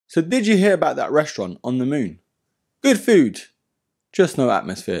So did you hear about that restaurant on the moon? Good food, just no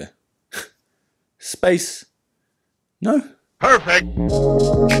atmosphere. Space, no? Perfect.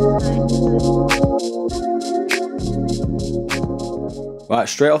 Right,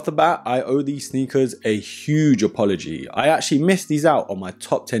 straight off the bat, I owe these sneakers a huge apology. I actually missed these out on my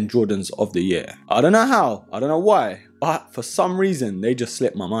top 10 Jordans of the year. I don't know how, I don't know why, but for some reason they just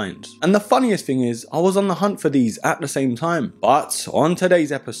slipped my mind. And the funniest thing is, I was on the hunt for these at the same time. But on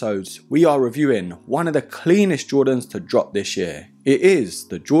today's episodes, we are reviewing one of the cleanest Jordans to drop this year. It is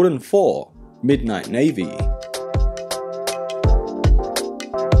the Jordan 4 Midnight Navy.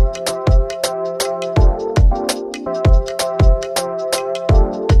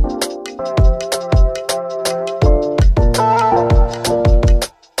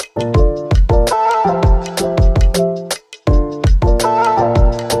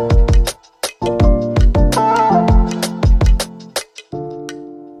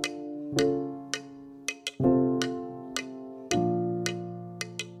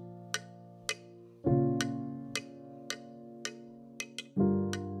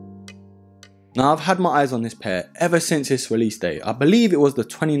 Now I've had my eyes on this pair ever since its release date. I believe it was the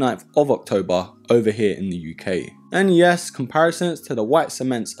 29th of October over here in the UK. And yes, comparisons to the white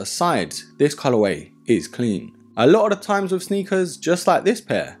cements aside, this colorway is clean. A lot of the times with sneakers, just like this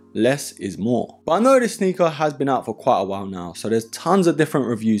pair, less is more. But I know this sneaker has been out for quite a while now, so there's tons of different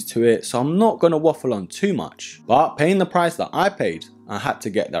reviews to it, so I'm not going to waffle on too much. But paying the price that I paid, I had to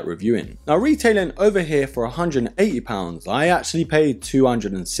get that review in. Now retailing over here for £180, I actually paid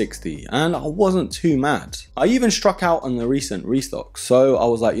 £260 and I wasn't too mad. I even struck out on the recent restock, so I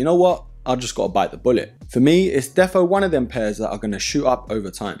was like, you know what? I just gotta bite the bullet. For me, it's defo one of them pairs that are gonna shoot up over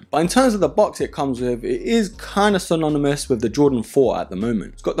time. But in terms of the box it comes with, it is kind of synonymous with the Jordan 4 at the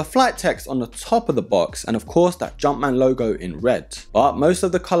moment. It's got the flight text on the top of the box and of course that Jumpman logo in red. But most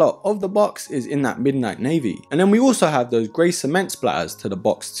of the color of the box is in that midnight navy. And then we also have those grey cement splatters to the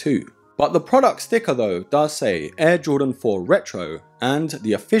box too. But the product sticker though does say Air Jordan 4 Retro and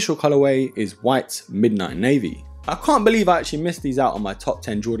the official colorway is white midnight navy. I can't believe I actually missed these out on my top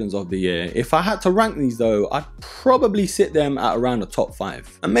 10 Jordans of the year. If I had to rank these though, I'd probably sit them at around the top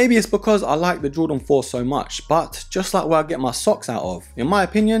 5. And maybe it's because I like the Jordan 4 so much, but just like where I get my socks out of, in my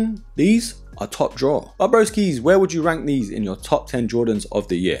opinion, these are top drawer. But broskies, where would you rank these in your top 10 Jordans of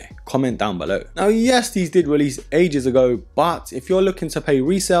the year? Comment down below. Now yes, these did release ages ago, but if you're looking to pay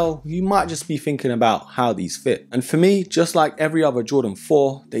resale, you might just be thinking about how these fit. And for me, just like every other Jordan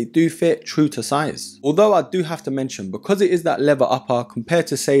 4, they do fit true to size. Although I do have to mention, because it is that leather upper compared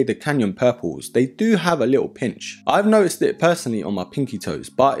to say the Canyon Purples, they do have a little pinch. I've noticed it personally on my pinky toes,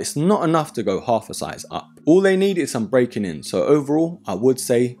 but it's not enough to go half a size up. All they need is some breaking in, so overall, I would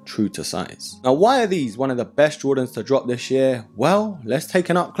say true to size. Now why are these one of the best Jordans to drop this year? Well, let's take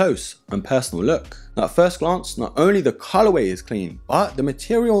an up close and personal look. Now at first glance, not only the colorway is clean, but the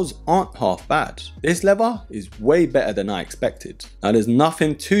materials aren't half bad. This leather is way better than I expected. Now there's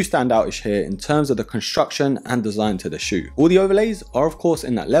nothing too standoutish here in terms of the construction and design to the shoe. All the overlays are of course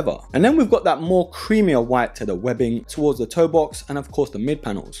in that leather. And then we've got that more creamier white to the webbing towards the toe box and of course the mid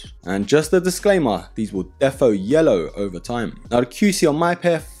panels. And just a disclaimer, these will defo yellow over time. Now the QC on my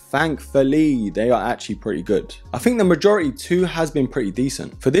pair, thankfully, they are actually pretty good. I think the majority too has been pretty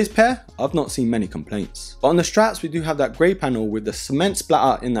decent. For this pair, I've not seen many complaints. But on the straps, we do have that grey panel with the cement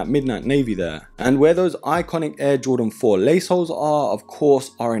splatter in that midnight navy there. And where those iconic Air Jordan 4 lace holes are, of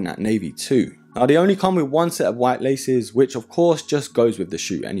course, are in that navy too. Now they only come with one set of white laces, which of course just goes with the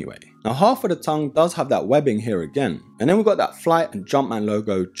shoe anyway. Now half of the tongue does have that webbing here again. And then we've got that Flight and Jumpman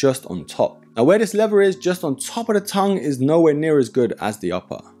logo just on top. Now where this leather is just on top of the tongue is nowhere near as good as the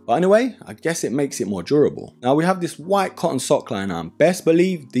upper. But anyway, I guess it makes it more durable. Now we have this white cotton sock liner and best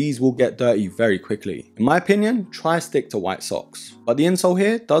believe these will get dirty very quickly. In my opinion, try stick to white socks. But the insole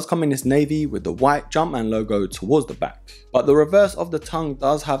here does come in this navy with the white Jumpman logo towards the back. But the reverse of the tongue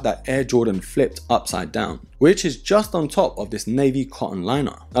does have that Air Jordan flipped upside down, which is just on top of this navy cotton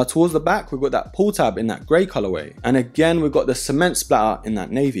liner. Now towards the back, we've got that pull tab in that grey colorway. And again, we've got the cement splatter in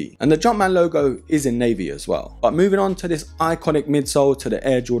that navy. And the Jumpman logo is in navy as well. But moving on to this iconic midsole to the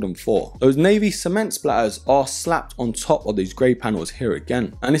Air Jordan 4. Those navy cement splatters are slapped on top of these grey panels here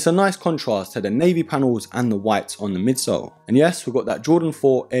again. And it's a nice contrast to the navy panels and the whites on the midsole. And yes, we've got that Jordan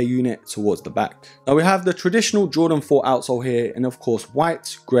 4 Air unit towards the back. Now we have the traditional Jordan 4 outsole here in of course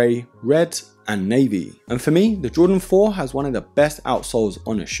white, grey, red, and navy. And for me, the Jordan 4 has one of the best outsoles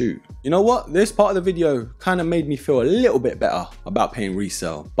on a shoe. You know what? This part of the video kind of made me feel a little bit better about paying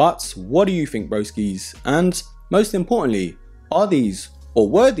resale. But what do you think, broskies? And most importantly, are these or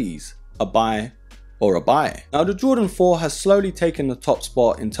were these a buy or a buy. Now the Jordan 4 has slowly taken the top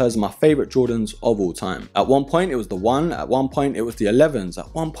spot in terms of my favourite Jordans of all time. At one point it was the 1, at one point it was the 11s,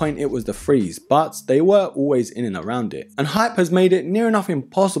 at one point it was the 3s, but they were always in and around it. And hype has made it near enough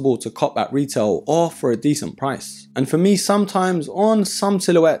impossible to cop at retail or for a decent price. And for me, sometimes on some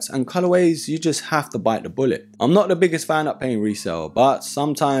silhouettes and colorways, you just have to bite the bullet. I'm not the biggest fan of paying resale, but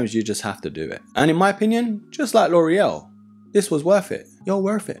sometimes you just have to do it. And in my opinion, just like L'Oreal, this was worth it. You're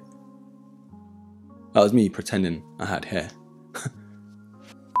worth it. That was me pretending I had hair.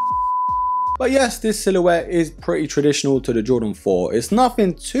 But yes, this silhouette is pretty traditional to the Jordan 4. It's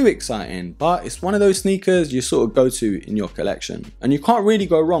nothing too exciting, but it's one of those sneakers you sort of go to in your collection. And you can't really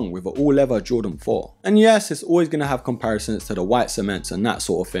go wrong with an all leather Jordan 4. And yes, it's always going to have comparisons to the white cements and that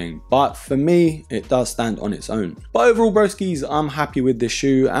sort of thing, but for me, it does stand on its own. But overall, broskies, I'm happy with this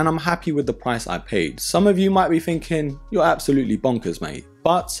shoe and I'm happy with the price I paid. Some of you might be thinking, you're absolutely bonkers, mate.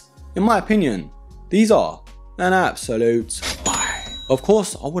 But in my opinion, these are an absolute buy. Of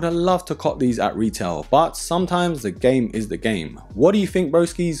course, I would have loved to cop these at retail, but sometimes the game is the game. What do you think,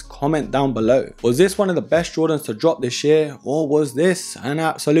 broskies? Comment down below. Was this one of the best Jordans to drop this year, or was this an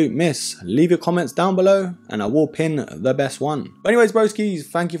absolute miss? Leave your comments down below and I will pin the best one. But anyways, broskies,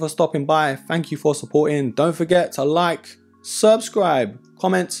 thank you for stopping by. Thank you for supporting. Don't forget to like, subscribe,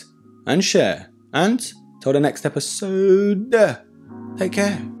 comment and share. And till the next episode, take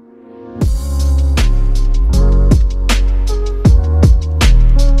care.